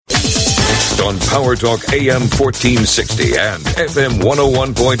on Power Talk AM 1460 and FM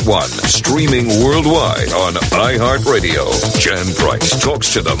 101.1. Streaming worldwide on iHeartRadio. Jan Price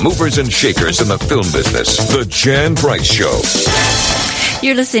talks to the movers and shakers in the film business. The Jan Price Show.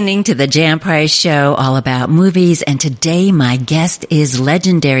 You're listening to the Jan Price Show, all about movies, and today my guest is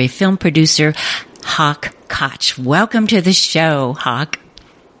legendary film producer Koch. Welcome to the show, Koch.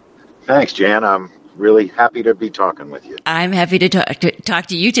 Thanks, Jan. I'm really happy to be talking with you. I'm happy to talk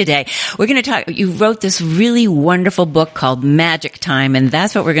to you today. We're going to talk. You wrote this really wonderful book called Magic Time, and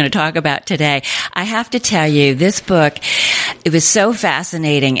that's what we're going to talk about today. I have to tell you, this book, it was so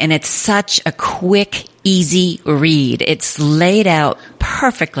fascinating, and it's such a quick, easy read. It's laid out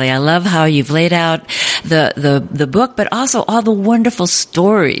perfectly. I love how you've laid out the book, but also all the wonderful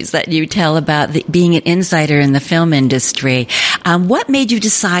stories that you tell about being an insider in the film industry. What made you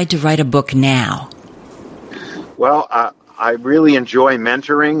decide to write a book now? Well, I really enjoy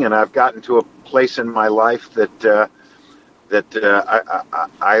mentoring, and I've gotten to a place in my life that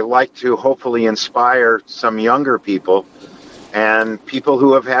I like to hopefully inspire some younger people and people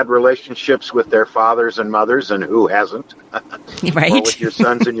who have had relationships with their fathers and mothers, and who hasn't, right? Or with your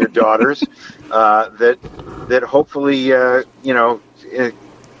sons and your daughters, that hopefully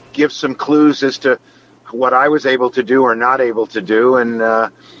give some clues as to what I was able to do or not able to do, and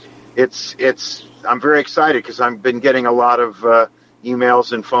I'm very excited because I've been getting a lot of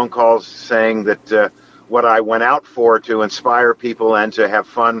emails and phone calls saying that what I went out for to inspire people and to have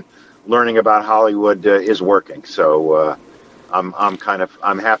fun learning about Hollywood is working. So I'm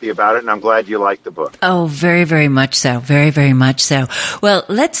happy about it, and I'm glad you like the book. Oh, very, very much so. Very, very much so. Well,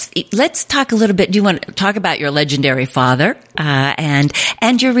 let's talk a little bit. Do you want to talk about your legendary father and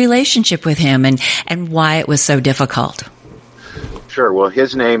your relationship with him and why it was so difficult? Sure. Well,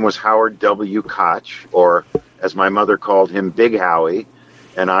 his name was Howard W. Koch, or as my mother called him, Big Howie,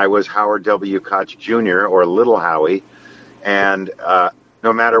 and I was Howard W. Koch Jr., or Little Howie. And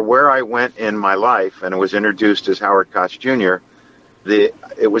no matter where I went in my life, and it was introduced as Howard Koch Jr.,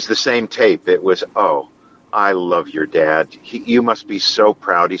 it was the same tape. It was, "Oh, I love your dad. You must be so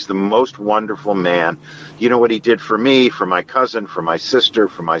proud. He's the most wonderful man. You know what he did for me, for my cousin, for my sister,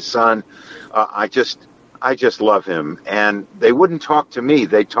 for my son. I just love him." And they wouldn't talk to me.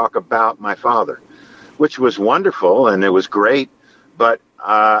 They'd talk about my father, which was wonderful, and it was great. But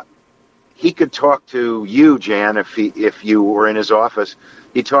he could talk to you, Jan, if you were in his office.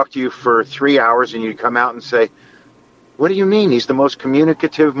 He'd talk to you for 3 hours, and you'd come out and say, "What do you mean? He's the most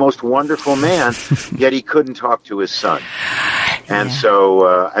communicative, most wonderful man," yet he couldn't talk to his son. And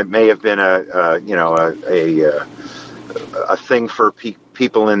so it may have been a thing for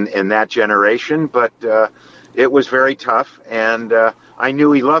people in that generation, but it was very tough. And I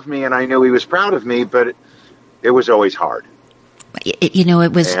knew he loved me, and I knew he was proud of me, but it was always hard.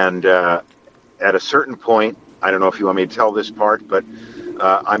 It was. And at a certain point, I don't know if you want me to tell this part, but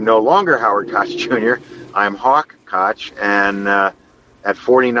I'm no longer Howard Koch Jr. I'm Hawk Koch, and at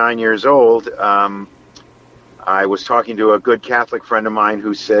 49 years old, I was talking to a good Catholic friend of mine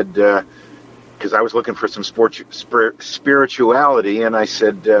who said, because I was looking for some spirituality, and I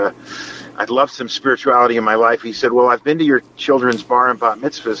said, "I'd love some spirituality in my life." He said, "Well, I've been to your children's bar and bat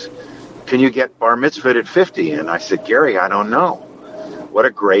mitzvahs. Can you get bar mitzvahed at 50? And I said, "Gary, I don't know." What a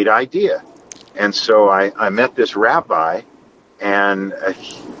great idea. And so I met this rabbi, and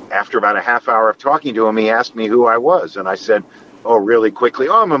after about a half hour of talking to him, he asked me who I was. And I said, really quickly,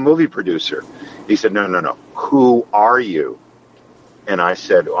 "I'm a movie producer." He said, No. "Who are you?" And I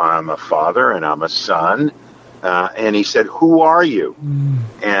said, "I'm a father and I'm a son." And he said, "Who are you?"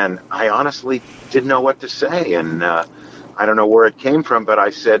 And I honestly didn't know what to say. And I don't know where it came from, but I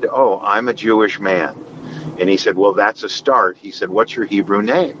said, "I'm a Jewish man." And he said, "Well, that's a start." He said, "What's your Hebrew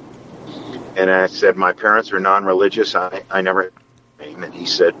name?" And I said, "My parents are non-religious. I never had a name." And he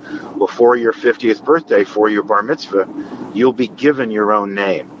said, "Well, for your 50th birthday, for your bar mitzvah, you'll be given your own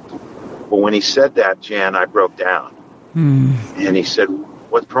name." Well, when he said that, Jan, I broke down. And he said,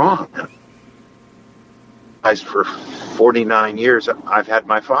 "What's wrong?" For 49 years, I've had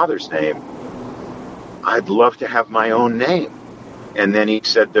my father's name. I'd love to have my own name. And then he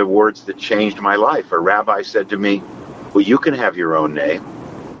said the words that changed my life. A rabbi said to me, "Well, you can have your own name."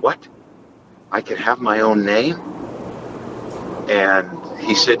 What? I can have my own name? And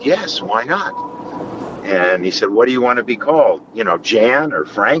he said, "Yes, why not?" And he said, "What do you want to be called? Jan or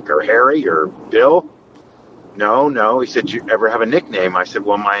Frank or Harry or Bill?" No. He said, "Do you ever have a nickname?" I said,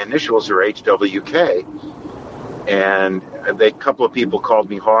 "Well, my initials are HWK. And a couple of people called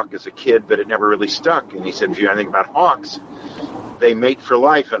me Hawk as a kid, but it never really stuck." And he said, "If you know anything about hawks, they mate for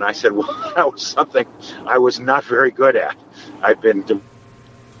life." And I said, "Well, that was something I was not very good at. I've been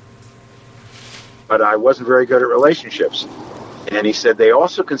but I wasn't very good at relationships. And he said, they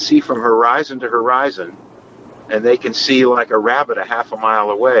also can see from horizon to horizon, and they can see like a rabbit a half a mile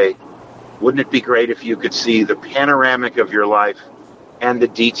away. Wouldn't it be great if you could see the panoramic of your life and the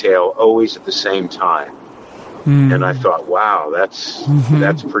detail always at the same time? And I thought, wow, that's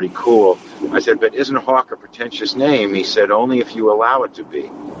pretty cool. I said, but isn't Hawk a pretentious name? He said, only if you allow it to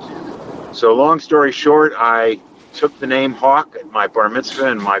be. So long story short, I took the name Hawk at my bar mitzvah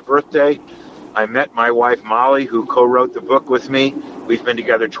and my birthday. I met my wife, Molly, who co-wrote the book with me. We've been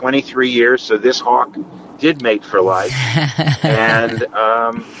together 23 years, so this Hawk did mate for life. And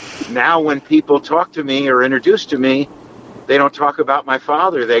now when people talk to me or introduce to me, they don't talk about my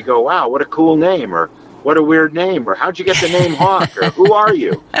father. They go, wow, what a cool name, or what a weird name, or how'd you get the name Hawk, or who are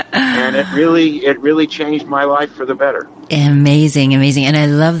you? And it really changed my life for the better. Amazing, amazing. And I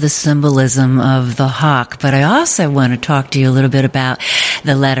love the symbolism of the hawk, but I also want to talk to you a little bit about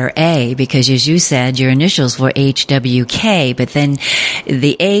the letter A, because as you said, your initials were HWK, but then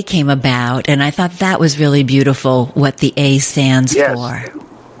the A came about, and I thought that was really beautiful, what the A stands for.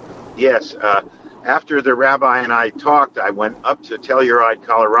 Yes. After the rabbi and I talked, I went up to Telluride,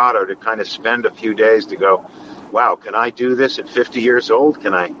 Colorado to kind of spend a few days to go, wow, can I do this at 50 years old?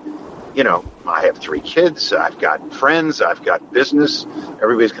 Can I, I have 3 kids, I've got friends, I've got business.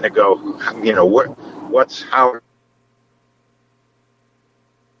 Everybody's going to go, how?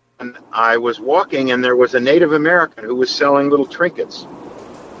 And I was walking, and there was a Native American who was selling little trinkets.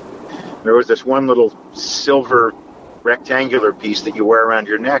 There was this one little silver rectangular piece that you wear around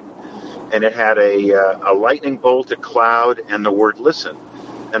your neck, and it had a lightning bolt, a cloud, and the word listen.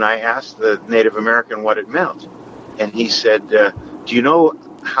 And I asked the Native American what it meant. And he said, do you know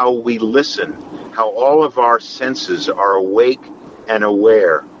how we listen, how all of our senses are awake and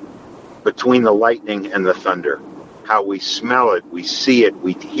aware between the lightning and the thunder? How we smell it, we see it,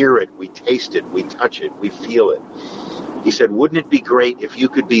 we hear it, we taste it, we touch it, we feel it. He said, wouldn't it be great if you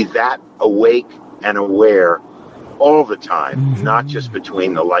could be that awake and aware all the time, not just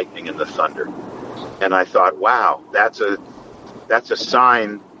between the lightning and the thunder? And I thought, wow, that's a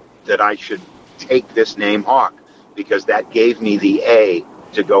sign that I should take this name Hawk, because that gave me the A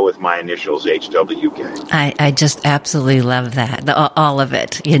to go with my initials, HWK. I just absolutely love that, all of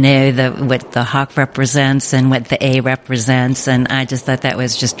it, what the hawk represents and what the A represents, and I just thought that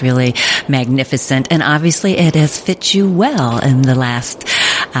was just really magnificent, and obviously it has fit you well in the last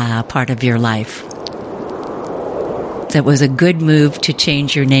part of your life. It was a good move to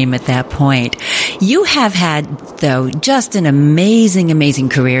change your name at that point. You have had, though, just an amazing, amazing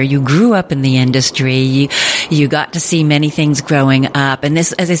career. You grew up in the industry. You got to see many things growing up. And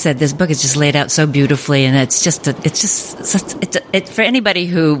this, as I said, this book is just laid out so beautifully. And it's for anybody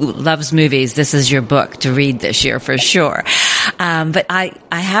who loves movies, this is your book to read this year for sure. But I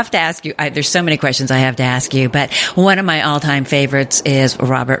have to ask you, there's so many questions I have to ask you, but one of my all-time favorites is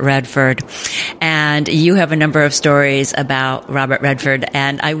Robert Redford. And you have a number of stories about Robert Redford,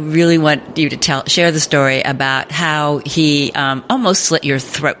 and I really want you to share the story about how he almost slit your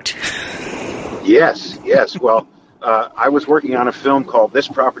throat. Yes. Well, I was working on a film called This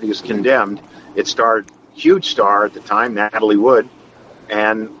Property is Condemned. It starred, huge star at the time, Natalie Wood,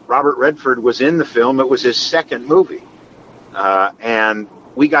 and Robert Redford was in the film. It was his second movie. And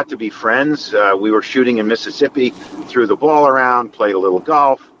we got to be friends. We were shooting in Mississippi, threw the ball around, played a little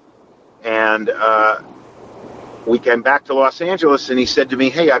golf, and we came back to Los Angeles, and he said to me,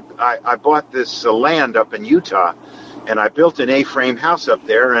 hey, I bought this land up in Utah, and I built an A-frame house up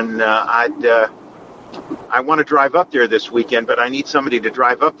there, and I want to drive up there this weekend, but I need somebody to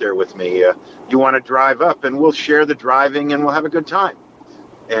drive up there with me. You want to drive up, and we'll share the driving, and we'll have a good time.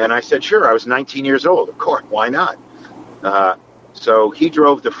 And I said, sure. I was 19 years old. Of course, why not? So he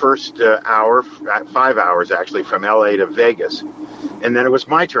drove the first hour, 5 hours actually, from L.A. to Vegas. And then it was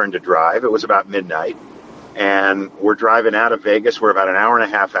my turn to drive. It was about midnight. And we're driving out of Vegas. We're about an hour and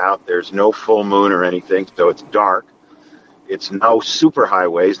a half out. There's no full moon or anything, so it's dark. It's no super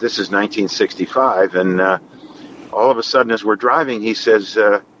highways. This is 1965. And all of a sudden, as we're driving, he says,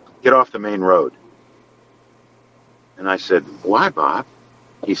 get off the main road. And I said, why, Bob?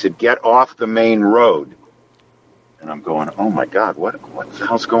 He said, get off the main road. And I'm going, oh, my God, what the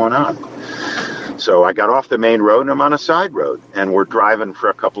hell's going on? So I got off the main road, and I'm on a side road. And we're driving for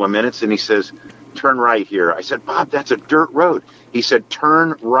a couple of minutes, and he says, turn right here. I said, Bob, that's a dirt road. He said,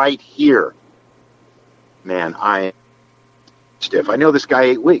 turn right here. Man, I am stiff. I know this guy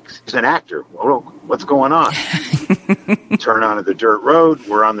 8 weeks. He's an actor. What's going on? Turn onto the dirt road.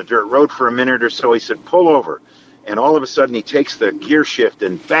 We're on the dirt road for a minute or so. He said, pull over. And all of a sudden, he takes the gear shift,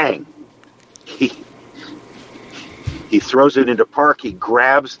 and bang, He throws it into park. He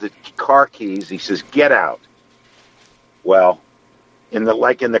grabs the car keys. He says, "Get out." Well, in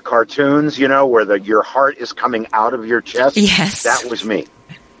the cartoons, where your heart is coming out of your chest. Yes. That was me.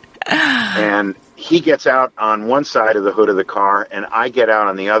 And he gets out on one side of the hood of the car, and I get out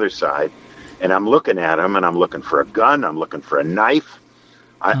on the other side. And I'm looking at him, and I'm looking for a gun. I'm looking for a knife.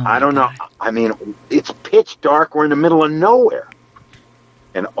 I don't know. I mean, it's pitch dark. We're in the middle of nowhere.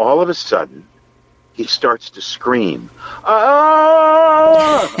 And all of a sudden, he starts to scream.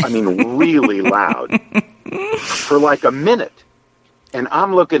 Ah! I mean, really loud for like a minute. And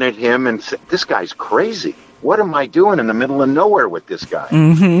I'm looking at him and say, this guy's crazy. What am I doing in the middle of nowhere with this guy?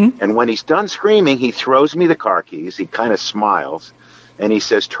 Mm-hmm. And when he's done screaming, he throws me the car keys. He kind of smiles, and he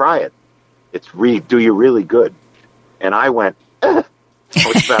says, "Try it. Do you really good." And I went, That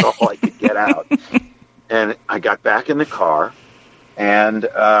was about all I could get out. And I got back in the car, and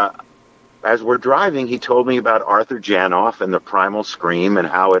as we're driving, he told me about Arthur Janoff and the primal scream and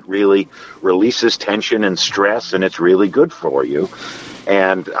how it really releases tension and stress, and it's really good for you.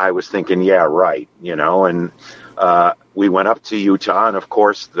 And I was thinking, yeah, right, and we went up to Utah, and of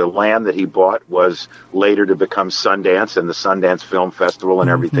course the land that he bought was later to become Sundance and the Sundance Film Festival and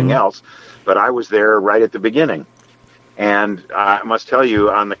everything else. But I was there right at the beginning. And I must tell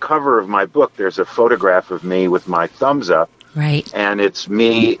you, on the cover of my book, there's a photograph of me with my thumbs up. Right. And it's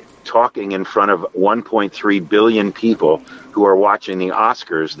me talking in front of 1.3 billion people who are watching the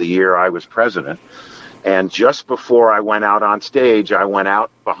Oscars the year I was president. And just before I went out on stage, I went out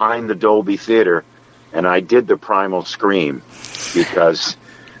behind the Dolby Theater, and I did the primal scream because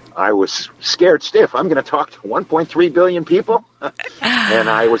I was scared stiff. I'm going to talk to 1.3 billion people. And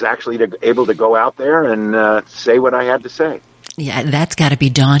I was actually able to go out there and say what I had to say. Yeah, that's got to be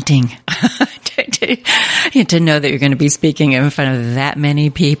daunting to know that you're going to be speaking in front of that many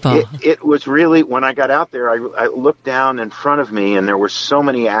people. It was really, when I got out there, I looked down in front of me, and there were so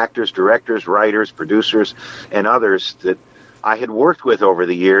many actors, directors, writers, producers, and others that I had worked with over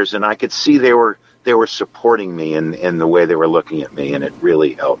the years, and I could see they were supporting me in the way they were looking at me, and it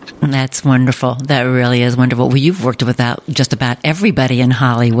really helped. That's wonderful. That really is wonderful. Well, you've worked with just about everybody in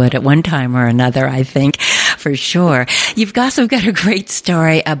Hollywood at one time or another, I think, for sure. You've also got a great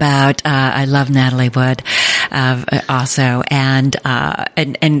story about, I love Natalie Wood, also, and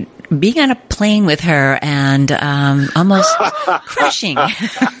being on a plane with her and almost crashing.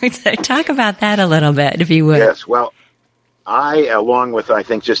 Talk about that a little bit, if you would. Yes, well, I, along with, I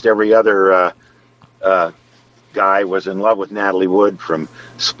think, just every other guy, was in love with Natalie Wood, from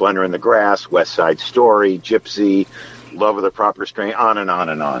Splendor in the Grass, West Side Story, Gypsy, Love of the Proper Strain, on and on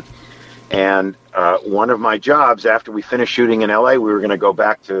and on. And one of my jobs, after we finished shooting in L.A., we were going to go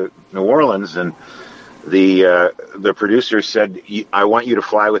back to New Orleans, and the producer said, "I want you to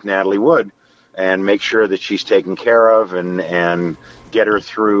fly with Natalie Wood and make sure that she's taken care of and get her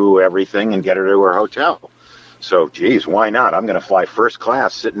through everything and get her to her hotel." So, geez, why not? I'm going to fly first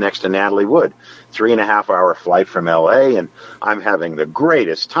class sitting next to Natalie Wood. 3.5-hour flight from L.A., and I'm having the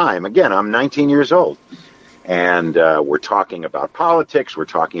greatest time. Again, I'm 19 years old. And we're talking about politics, we're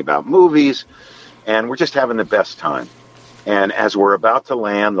talking about movies, and we're just having the best time. And as we're about to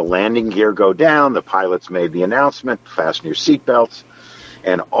land, the landing gear go down, the pilots made the announcement, fasten your seatbelts,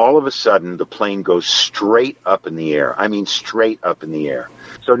 and all of a sudden the plane goes straight up in the air. I mean, straight up in the air.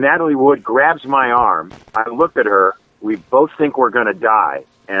 So Natalie Wood grabs my arm. I look at her. We both think we're going to die.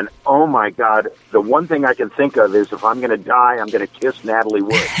 And, oh, my God, the one thing I can think of is if I'm going to die, I'm going to kiss Natalie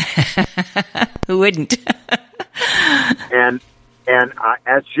Wood. Who wouldn't? and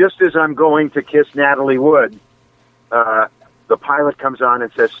just as I'm going to kiss Natalie Wood, the pilot comes on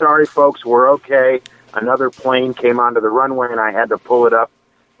and says, "Sorry, folks, we're okay. Another plane came onto the runway, and I had to pull it up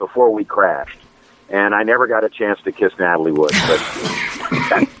before we crashed." And I never got a chance to kiss Natalie Wood, but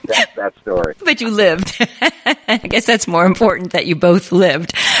that's that story. But you lived. I guess that's more important, that you both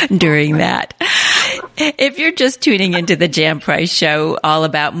lived during that. If you're just tuning into the Jan Price Show, all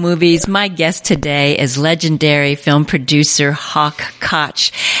about movies, my guest today is legendary film producer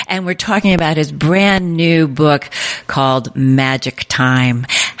Koch, and we're talking about his brand new book called Magic Time.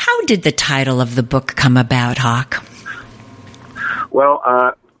 How did the title of the book come about, Hawk?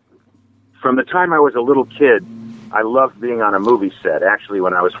 Well, from the time I was a little kid, I loved being on a movie set. Actually,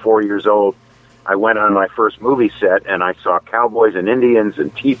 when I was 4 years old, I went on my first movie set, and I saw cowboys and Indians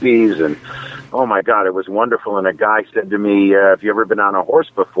and teepees, and oh my God, it was wonderful. And a guy said to me, "Have you ever been on a horse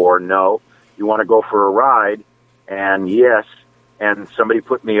before?" "No." "You want to go for a ride?" And yes. And somebody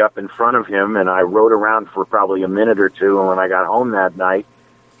put me up in front of him, and I rode around for probably a minute or two. And when I got home that night,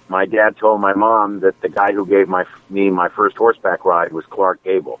 my dad told my mom that the guy who gave me my first horseback ride was Clark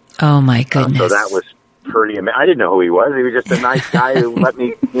Gable. Oh my goodness! So that was I didn't know who he was. He was just a nice guy who let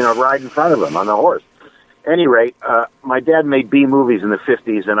me, ride in front of him on the horse. At any rate, my dad made B movies in the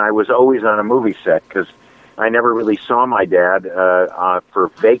 50s, and I was always on a movie set because I never really saw my dad for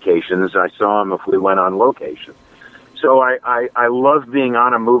vacations. I saw him if we went on location. So I love being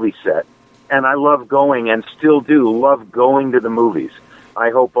on a movie set, and I love going, and still do love going to the movies. I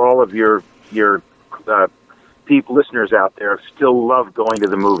hope all of your listeners out there still love going to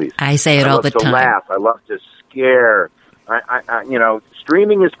the movies. I say it all the time. I love to laugh. I love to scare.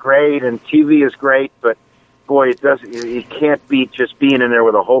 Streaming is great and TV is great, but boy, it can't beat just being in there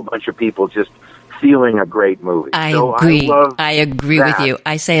with a whole bunch of people just feeling a great movie. I agree with you.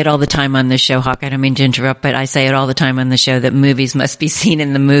 I say it all the time on the show, Hawk. I don't mean to interrupt, but I say it all the time on the show that movies must be seen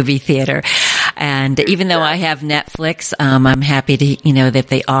in the movie theater. And even though I have Netflix, I'm happy to, that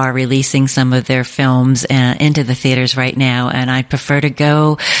they are releasing some of their films into the theaters right now. And I'd prefer to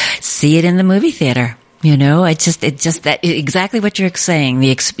go see it in the movie theater. It's just that exactly what you're saying,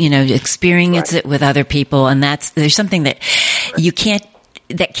 experience it with other people. And there's something that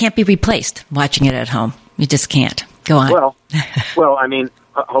that can't be replaced watching it at home. You just can't. Go on. Well, I mean,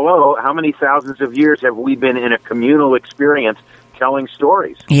 hello, how many thousands of years have we been in a communal experience telling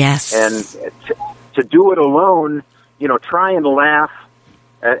stories? Yes. And to do it alone, try and laugh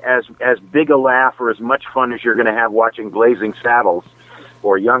as big a laugh or as much fun as you're going to have watching Blazing Saddles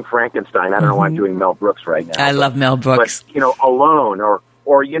or Young Frankenstein. I don't know why I'm doing Mel Brooks right now. I love Mel Brooks. But, alone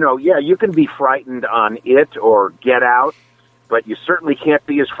or you can be frightened on it or Get Out, but you certainly can't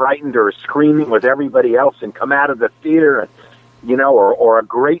be as frightened or screaming with everybody else and come out of the theater, or a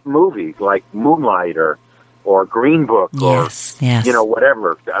great movie like Moonlight or Green Book or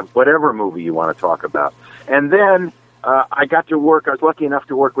whatever movie you want to talk about. And then I was lucky enough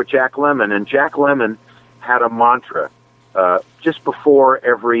to work with Jack Lemmon, and Jack Lemmon had a mantra. Just before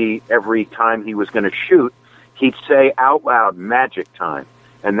every time he was going to shoot, he'd say out loud, "Magic time,"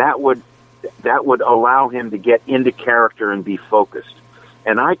 and that would allow him to get into character and be focused.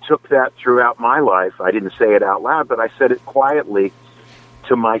 And I took that throughout my life. I didn't say it out loud, but I said it quietly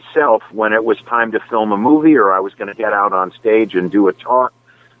to myself when it was time to film a movie or I was going to get out on stage and do a talk.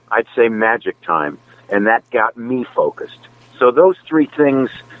 I'd say "magic time," and that got me focused. So those three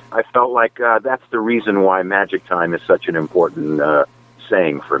things, I felt like that's the reason why magic time is such an important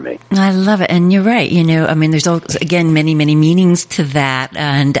saying for me. I love it. And you're right. There's again many, many meanings to that.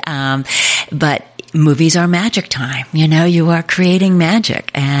 And, but movies are magic time. You are creating magic.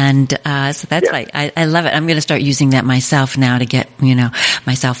 And, so that's why I love it. I'm going to start using that myself now to get,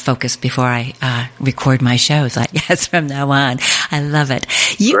 myself focused before I, record my shows, I guess, from now on. I love it.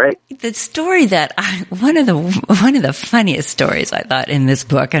 Great. The story that one of the funniest stories I thought in this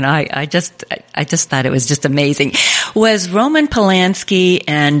book, and I just thought it was just amazing, was Roman Polanski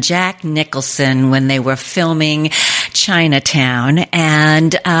and Jack Nicholson when they were filming Chinatown,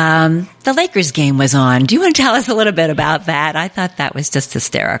 and the Lakers game was on. Do you want to tell us a little bit about that? I thought that was just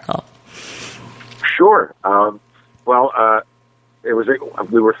hysterical. Sure.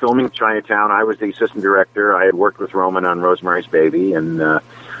 We were filming Chinatown. I was the assistant director. I had worked with Roman on Rosemary's Baby, and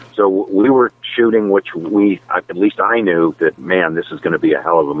so we were shooting, which at least I knew that, man, this is going to be a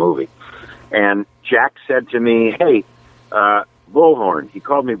hell of a movie. And Jack said to me, "Hey, Bullhorn." He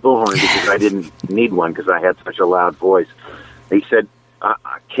called me Bullhorn because I didn't need one because I had such a loud voice. He said,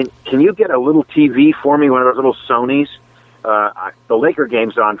 can you get a little TV for me, one of those little Sonys? The Laker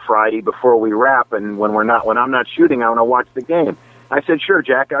game's on Friday before we wrap, and when I'm not shooting, I want to watch the game. I said, "Sure,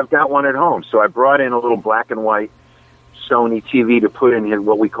 Jack, I've got one at home." So I brought in a little black and white Sony TV to put in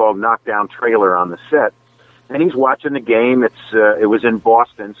what we call knockdown trailer on the set. And he's watching the game. It was in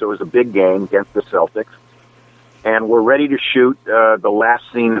Boston, so it was a big game against the Celtics. And we're ready to shoot the last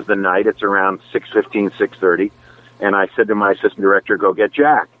scene of the night. It's around 6:15, 6:30. And I said to my assistant director, "Go get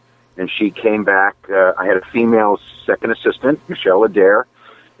Jack." And she came back. I had a female second assistant, Michelle Adair,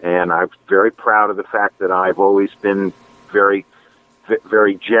 and I'm very proud of the fact that I've always been very,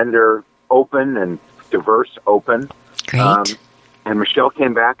 very gender open and diverse open. Great. And Michelle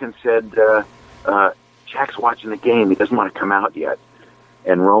came back and said, "Jack's watching the game. He doesn't want to come out yet."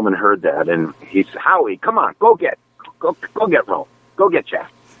 And Roman heard that, and he said, "Howie, come on, go get Roman. Go get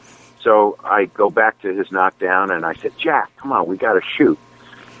Jack." So I go back to his knockdown, and I said, "Jack, come on, we got to shoot."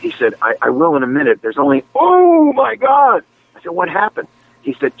 He said, I will in a minute. There's only, oh, my God. I said, "What happened?"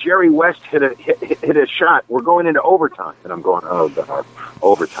 He said, "Jerry West hit a shot. We're going into overtime." And I'm going, "Oh, God,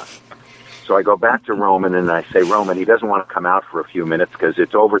 overtime." So I go back to Roman, and I say, "Roman, he doesn't want to come out for a few minutes because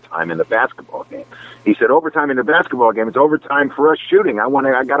it's overtime in the basketball game." He said, "Overtime in the basketball game? It's overtime for us shooting.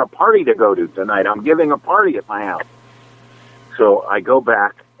 I got a party to go to tonight. I'm giving a party at my house." So I go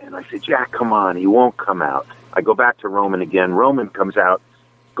back, And I said, Jack, come on. He won't come out. I go back to Roman again. Roman comes out,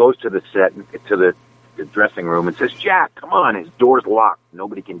 goes to the set, to the dressing room, and says, Jack, come on. His door's locked.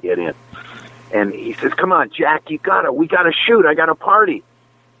 Nobody can get in. And he says, come on, Jack, we got to shoot. I got a party.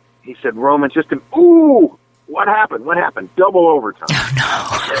 He said, Roman, ooh, what happened? What happened? Double overtime.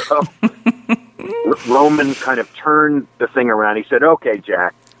 Oh, no. So, Roman kind of turned the thing around. He said, okay,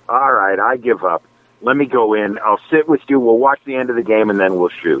 Jack, all right, I give up. Let me go in. I'll sit with you. We'll watch the end of the game, and then we'll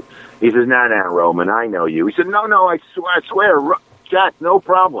shoot. He says, no, Roman, I know you. He said, no, I swear, Jack, no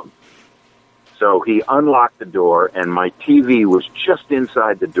problem. So he unlocked the door, and my TV was just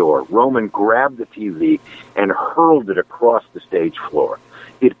inside the door. Roman grabbed the TV and hurled it across the stage floor.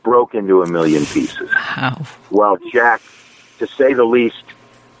 It broke into a million pieces. Wow. Well, Jack, to say the least,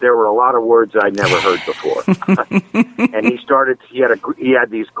 there were a lot of words I'd never heard before. And he had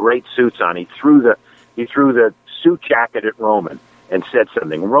these great suits on. He threw the suit jacket at Roman and said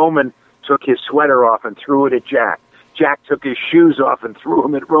something. Roman took his sweater off and threw it at Jack. Jack took his shoes off and threw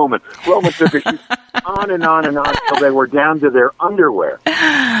them at Roman. Roman took his shoes on and on and on until they were down to their underwear.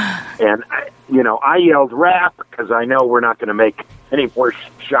 And, I yelled rap because I know we're not going to make any more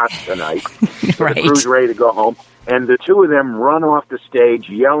shots tonight. Right. The crew's ready to go home. And the two of them run off the stage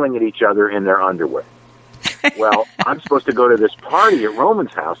yelling at each other in their underwear. Well, I'm supposed to go to this party at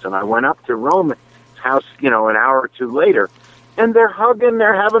Roman's house, and I went up to Roman's house, an hour or two later, and they're hugging,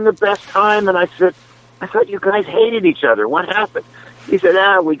 they're having the best time, and I thought you guys hated each other. What happened? He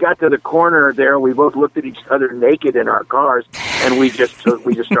said, we got to the corner there. We both looked at each other naked in our cars, and we just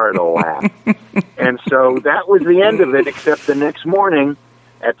started to laugh. And so that was the end of it, except the next morning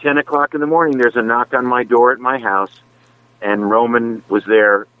at 10 o'clock in the morning, there's a knock on my door at my house, and Roman was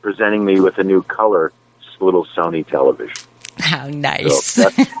there presenting me with a new color little Sony television. How nice. So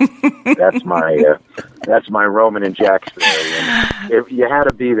that's my Roman and Jack story. And you had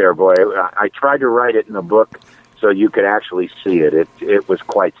to be there, boy. I tried to write it in a book so you could actually see it. It was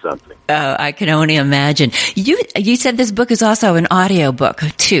quite something. Oh, I can only imagine. You said this book is also an audio book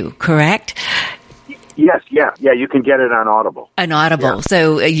too, correct? Yes, yeah, you can get it on Audible. On Audible. Yeah.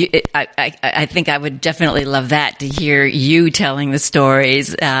 So I think I would definitely love that, to hear you telling the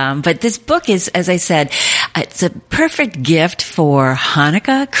stories. But this book is, as I said, it's a perfect gift for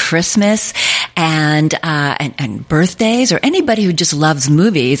Hanukkah, Christmas, and birthdays, or anybody who just loves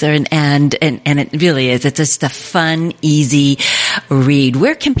movies. And it really is. It's just a fun, easy read.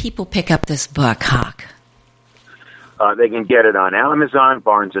 Where can people pick up this book, Hawk? They can get it on Amazon,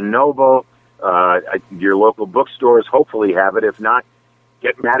 Barnes and Noble. Your local bookstores hopefully have it. If not,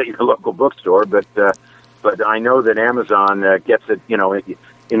 get mad at your local bookstore. But I know that Amazon gets it.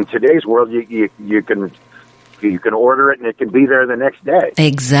 In today's world, you can order it and it can be there the next day.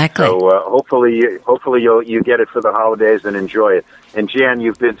 Exactly. So hopefully you get it for the holidays and enjoy it. And Jan,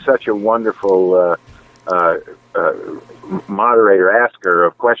 you've been such a wonderful moderator, asker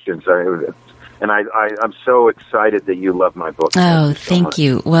of questions. And I'm so excited that you love my book. Oh, thank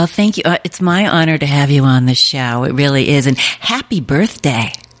you. Well, thank you. It's my honor to have you on the show. It really is. And happy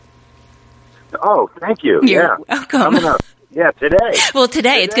birthday. Oh, thank you. You're welcome. Coming up. Yeah, today. Well,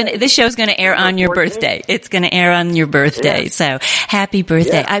 today. This show's going to air on your 14th. birthday. It's going to air on your birthday. Yeah. So happy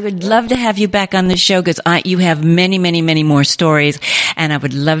birthday. Yeah. I would love to have you back on the show because you have many, many, many more stories. And I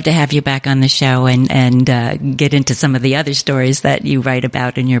would love to have you back on the show and get into some of the other stories that you write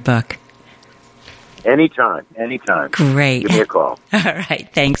about in your book. Anytime. Great. Give me a call. All right.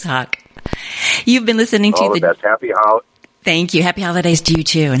 Thanks, Hawk. You've been listening to all the best. Happy holidays. Thank you. Happy holidays to you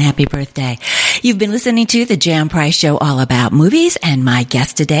too, and happy birthday. You've been listening to The Jan Price Show, all about movies, and my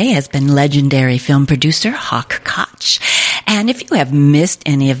guest today has been legendary film producer Hawk Koch. And if you have missed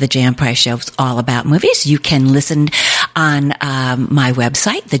any of The Jan Price Show's all about movies, you can listen on my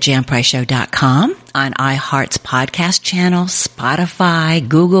website, thejanpriceshow.com, on iHeart's podcast channel, Spotify,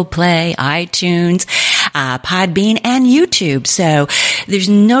 Google Play, iTunes, Podbean, and YouTube. So there's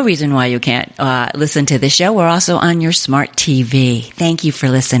no reason why you can't listen to the show. We're also on your smart TV. Thank you for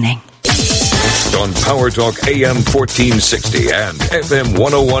listening. On Power Talk AM 1460 and FM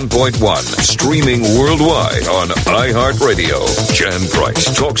 101.1, streaming worldwide on iHeartRadio. Jan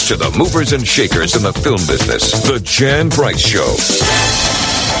Price talks to the movers and shakers in the film business. The Jan Price Show.